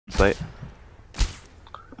site.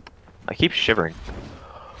 I keep shivering.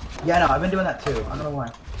 Yeah, no, I've been doing that too. I don't know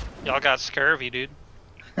why. Y'all got scurvy, dude.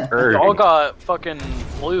 Y'all got fucking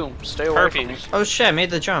flu. Stay away from me. Oh shit, I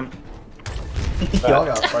made the jump. Y'all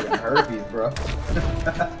got fucking herpes, bro.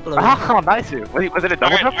 Ah, nice. Wait, was it a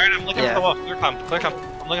double jump? Alright, I'm looking for the wall. Clear come.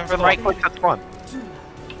 I'm looking for the Right wall. click, that's one.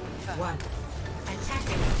 One.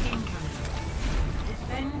 Attackers incoming.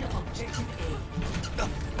 Defend objective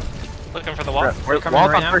A. Looking for the wall. Where's coming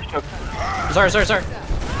wall's right on now. first choke. Sorry.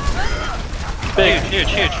 Big, huge.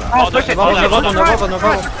 Oh, All push done, it. all No done, all bubble, done. no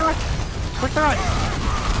bubble. Quick the right.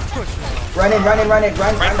 Run in. Right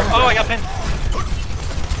for, oh, I got pinned.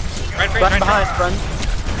 Right freeze, Run right behind, freeze. run.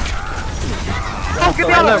 Oh, get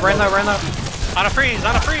me Right out now, of right now. On a freeze.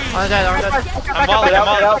 I'm dead. I'm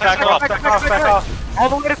volleying, Back off. All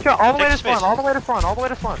the way to spawn, all the way to Take space. spawn, all the way to spawn, all the way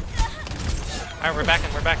to spawn. Alright, we're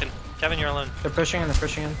backing. Kevin, you're alone. They're pushing in.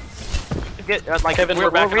 Get, like, Kevin, we're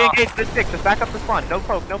we're backing off. re-engaged the stick, just back up the spawn, no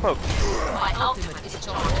poke. My ultimate is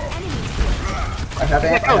charged. I have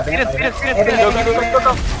it. Go, speed it.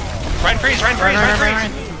 Go. Run freeze.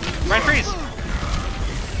 Run freeze.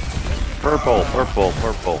 Purple.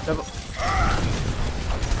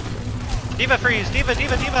 Diva freeze. Diva.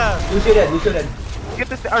 Lucio dead. Get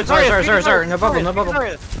this. Sorry. No bubble.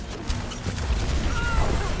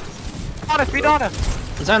 Speed on us.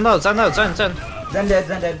 Zen low. Zen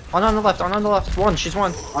dead. On the left. One. She's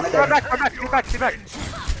one. On it Run dead. back. Speed back.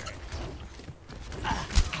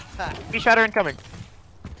 Key shatter incoming.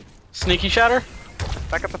 Sneaky shatter.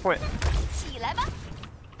 Back up the point.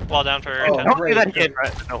 Wall down for Oh, 10. Don't do great. that again,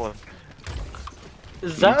 right? No one.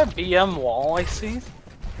 Is that a BM wall I see?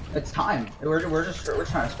 It's time. We're trying to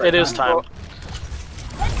spread It is time.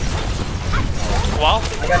 Wall.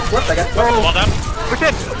 I got flipped. Wall down. Push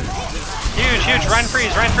it. Huge. Run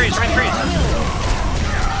freeze. Run freeze.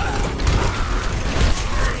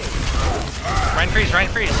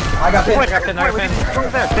 I got Point. pinned. Another pin. Over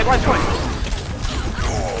there. Stabilize point.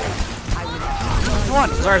 One.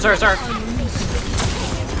 Sorry.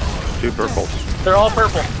 Two purples. They're all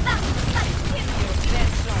purple.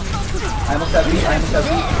 I almost have beat.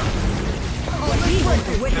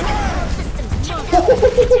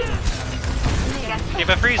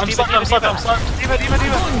 Diva freeze. I'm stuck. Diva. Diva.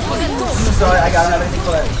 Sorry, I got everything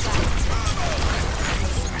for that.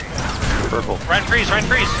 Purple. Run freeze.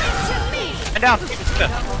 And down.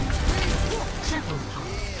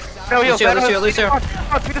 No heals. Lucio.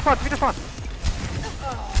 Speed the spawn.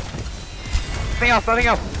 Nothing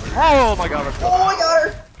else. Oh my god, let's go. Oh, I got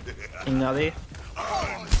her. Nutty.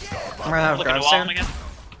 I'm gonna have Looking at grab wall soon. again.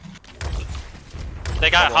 They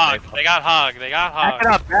got hog.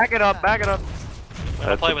 Back it up. We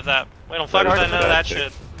don't play with that. We don't play with none of that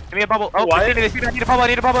shit. Give me a bubble. Oh, What? I need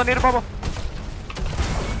a bubble.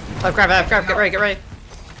 Oh, grab, get ready.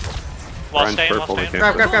 Wall staying.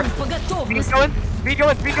 Grab. Speed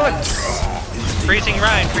going. Freezing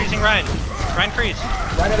Ryan. Ryan freeze.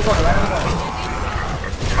 Right in the corner.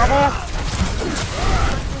 Bubble.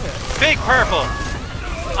 Big purple.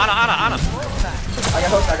 Ana. I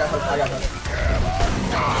got hooked.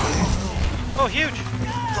 Oh, huge.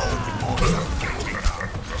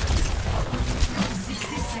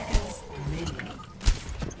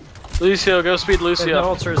 Lucio, go speed There's no Lucio.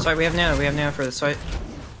 ult for the site. We have nano for the site.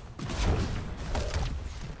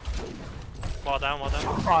 Wall down.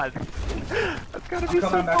 God. That's gotta be I'm so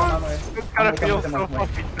coming back fun. on my way. It's gotta feel so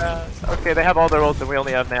fucking bad. Okay, they have all their ults and we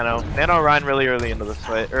only have nano. Nano Ryan really early into this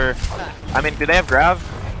fight. I mean, do they have grab?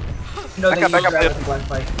 No, Back up.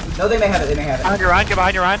 No, they may have it. Behind your Ryan, get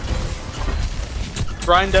behind your Ryan.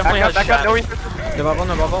 Ryan definitely has Back up, no chat. resistance. No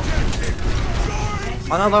bubble.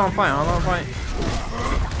 On the low point.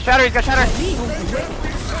 Shatter, he's got shatter.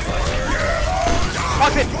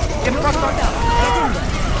 Fuck it. Get the fuck on.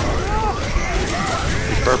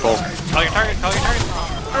 Purple. Call your target.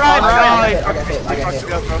 Alright, I got hit.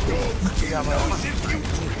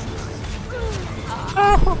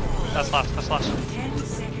 That's lost.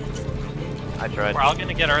 I tried. We're all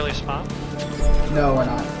gonna get early spawn. No, we're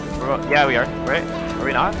not. Yeah, we are. Right? Are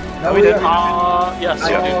we not? No, we we did. are. Yes.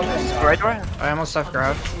 Right door? I almost have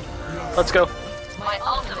grab. Let's go. My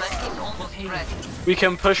ultimate is almost ready. We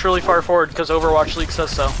can push really far forward because Overwatch League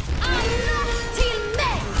says so.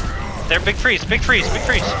 They're big freeze.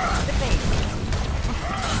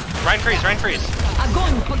 Ryan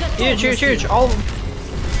freeze. Huge. All of them.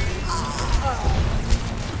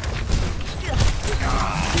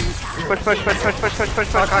 Push.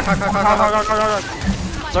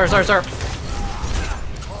 Sorry.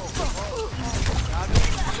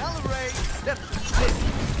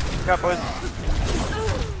 Got boys.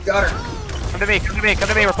 Got her. to me, come to me, come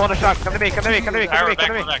to me, we're pulling a shot. Come to me, come to me, come to me, come to me, come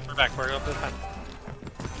to me. We're back. We're up this time.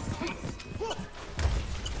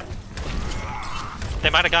 They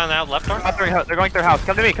might have gone out left door. They're going through house.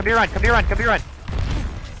 Come to me, come to your run, come to your run, come to your run.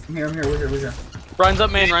 I'm here, we're here. Ryan's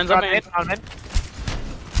up main, Ryan's up main.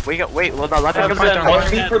 We got, wait, well, no, let's Yeah, go. come on.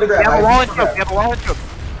 Speed for the We grab. have a wall and choke, we have a wall and choke.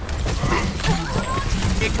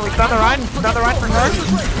 Can we stun the run? Stun the run for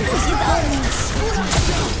her?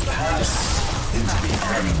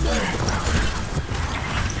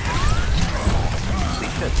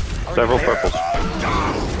 Several purples. We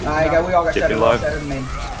all got Get me shattered. live. Shattered main.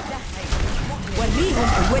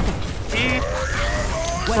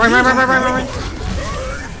 Run.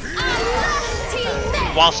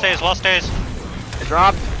 Wall stays. It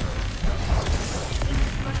dropped.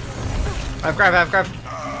 I've grabbed.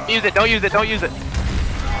 Use it, don't use it, don't use it.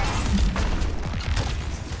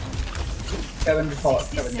 Kevin, just call it.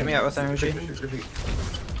 Kevin, Get me out with energy.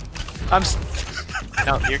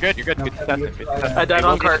 No, you're good, you're good. No, Good Kevin, stuff. you're I died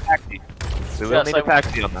on cart. We will Yes, need I a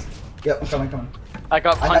taxi on them. Yep, I'm coming. I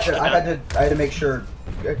got punched to death. I had to make sure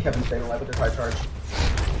Kevin stayed alive with the 5 charge.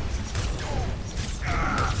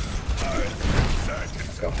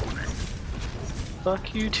 Let's go.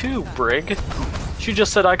 Fuck you too, Brig. She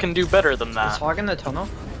just said I can do better than Is that. Hog in the tunnel?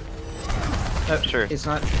 Sure. He's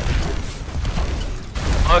not.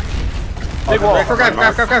 Big wall. Grab.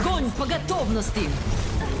 Огонь по готовности.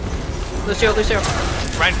 Lucio.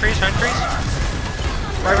 Ryan freeze.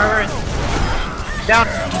 Right. Down.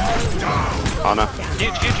 Ana.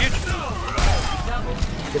 Huge. Get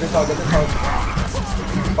this hog.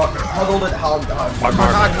 Hog it, hog. Hog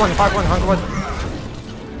one.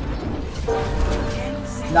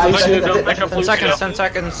 Nice. Lucio, back up 10 Lucio.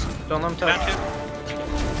 seconds. Don't let him Down touch.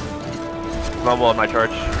 2. Rumble on my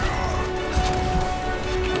charge.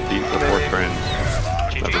 Deep support friends.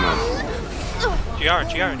 Never mind. GR.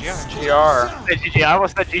 Hey, GG, I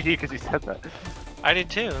almost said GG because you said that. I did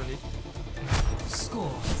too.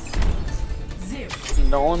 Score 0.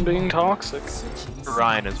 No one being toxic.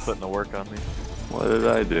 Ryan is putting the work on me. What did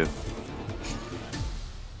I do?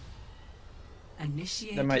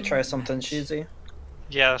 Initiate. They might try something cheesy.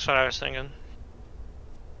 Yeah, that's what I was thinking.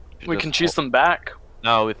 We can cheese them back.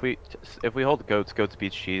 No, if we hold goats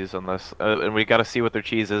beats cheese unless and we gotta see what their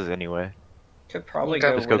cheese is anyway. Could probably Okay.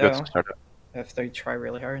 go Just go Widow goats and start it. if they try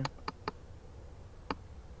really hard.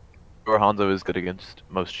 Or Hanzo is good against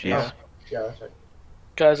most cheese. Yeah, that's right.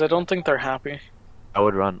 Guys, I don't think they're happy. I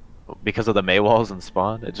would run because of the May walls and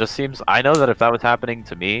spawn. It just seems I know that if that was happening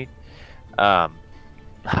to me, I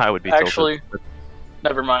would be Actually, tilted.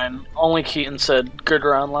 never mind. Only Keaton said good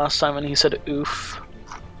round last time and he said oof.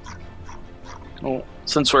 Well,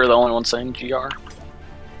 since we're the only ones saying GR.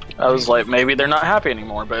 I was like, maybe they're not happy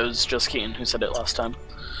anymore, but it was just Keaton who said it last time.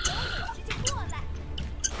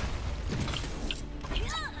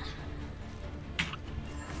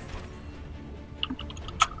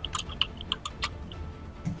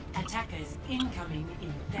 Attackers incoming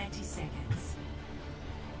in 30 seconds.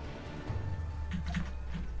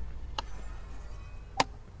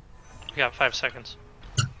 We got 5 seconds.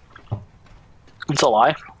 It's a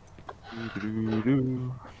lie.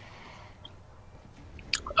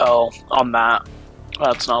 Oh, on that.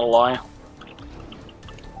 That's not a lie.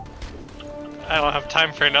 I don't have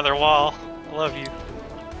time for another wall. I love you.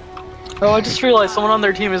 Oh, I just realized someone on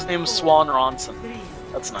their team is named Swan Ronson.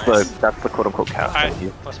 That's nice. That's the quote unquote cast. Alright,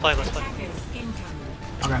 let's play. Attackers incoming.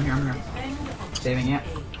 I'm here. Defend objective Saving it.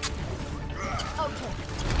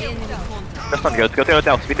 A. Enemy contact. This one goes. Go through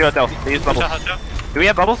hotel. Speed through hotel. They use bubbles. Do we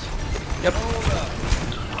have bubbles? Yep.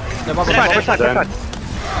 The bubble. Yeah, Push that. Zen.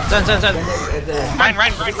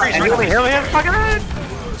 Ryan, freeze. And here we have fucking run!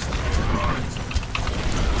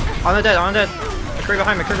 On the dead. McCree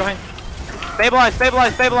behind.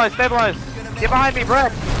 Stabilize. Get behind me,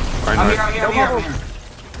 Brett. I'm here.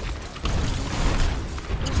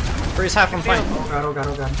 Freeze half on flank. Oh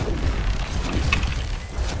god.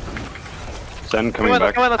 Zen coming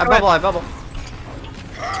back. Go in, let's I go in. bubble.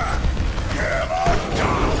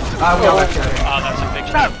 We all got shattered. Oh, that's a big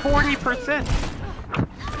Got shot. 40%.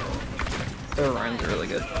 Their runs are really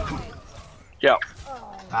good. Yeah.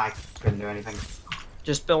 I couldn't do anything.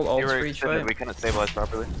 Just build We ults were for each extended, way. we couldn't stabilize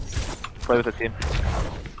properly. Play with the team.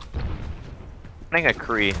 Playing a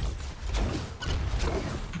Kree.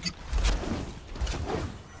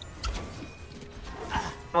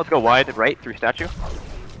 Let's go wide, right, through statue.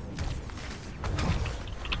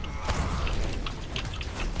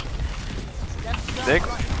 Dig.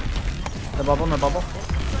 The bubble.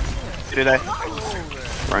 Do that.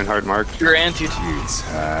 Reinhardt marked. Your anti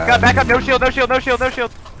Got back up, no shield. We're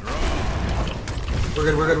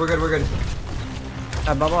good.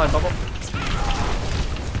 I bubble.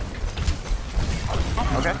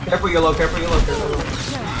 Okay. Careful, you're low, careful, you're low, careful. You're low.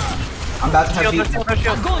 I'm about to have Shield, beat. no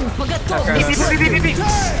shield. Beep.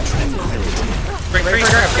 Break free.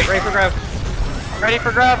 Get ready for grab. Ready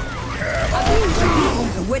for grab.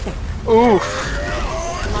 Oof.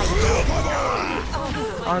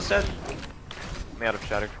 On set. I'm out of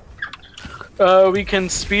shatter. We can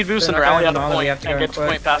speed boost and They're not rally gonna out of know that we point have to and go get to quick.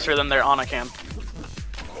 point faster than their Ana can.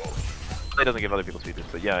 It doesn't give other people speed,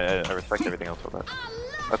 but yeah, I respect everything else about that.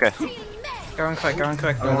 Okay. Going quick, going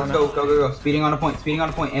quick. Alright, let's go, go, go, go. Speeding on a point,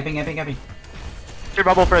 amping. Get your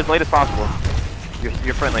bubble for as late as possible.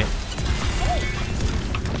 You're friendly.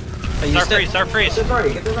 Start freeze. Get this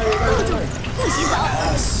ready, get this ready.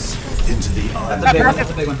 That's a big one, that's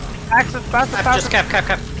a big one. Access, fast. Just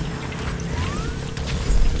cap.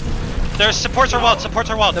 There's supports are wild. No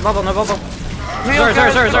bubble. Sorry.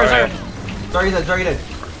 Sorry, dead.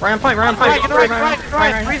 Right on point. Right.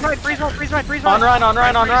 Freeze On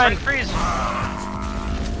Ryan. Freeze.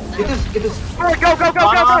 Get this. Go.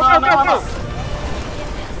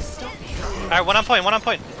 Alright, one on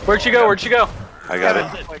point. Where'd you go? I got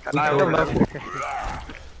it. We killed him.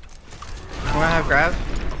 Wanna have grab?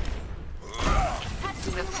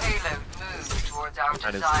 The payload moves towards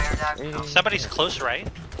our desired outcome. Somebody's close, right?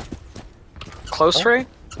 Close rate?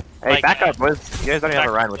 Hey, Like- back up, boys. You guys don't even have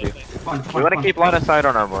a Ryan with you. Come on, We want to keep line of sight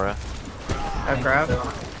on our Mora. Have grab?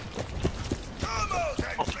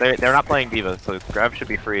 They're not playing D.Va, so grab should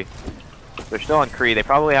be free. They're still on Kree. They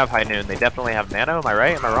probably have High Noon. They definitely have Nano. Am I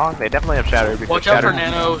right? Am I wrong? They definitely have Shatter. because Watch out for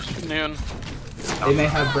Shatter- Nano Noon. They may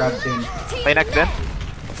have grab soon. Play next in.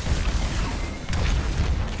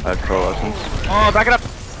 That's coalescence. Oh, back it up.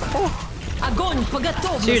 Огонь по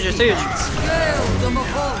готовности. Siege.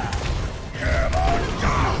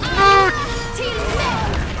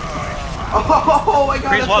 Oh my god!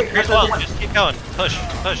 Freeze that's wall. big, that's big. Just keep going. Push.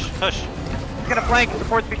 He's gonna flank.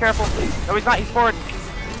 Supports, be careful. No, he's not. He's forward.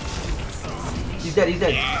 He's dead.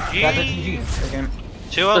 That's a GG. Good game.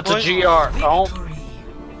 2-0, That's a boys. GR. Oh,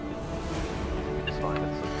 It's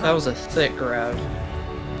fine. That was a thick grab.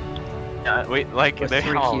 Yeah, wait, like With they're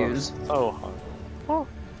 3 all Qs. so hard. Oh,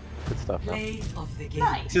 good stuff. Man. Play of the game.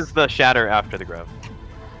 This is the shatter after the grab.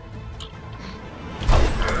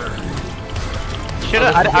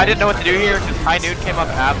 Should've, I didn't know what to do here because High Noon came up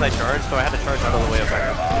as I charged, so I had to charge out of the way of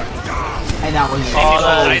that. And that was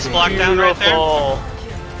Nice block down right there. beautiful.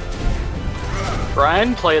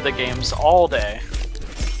 Brian played the games all day.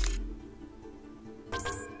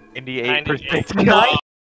 98%. 98.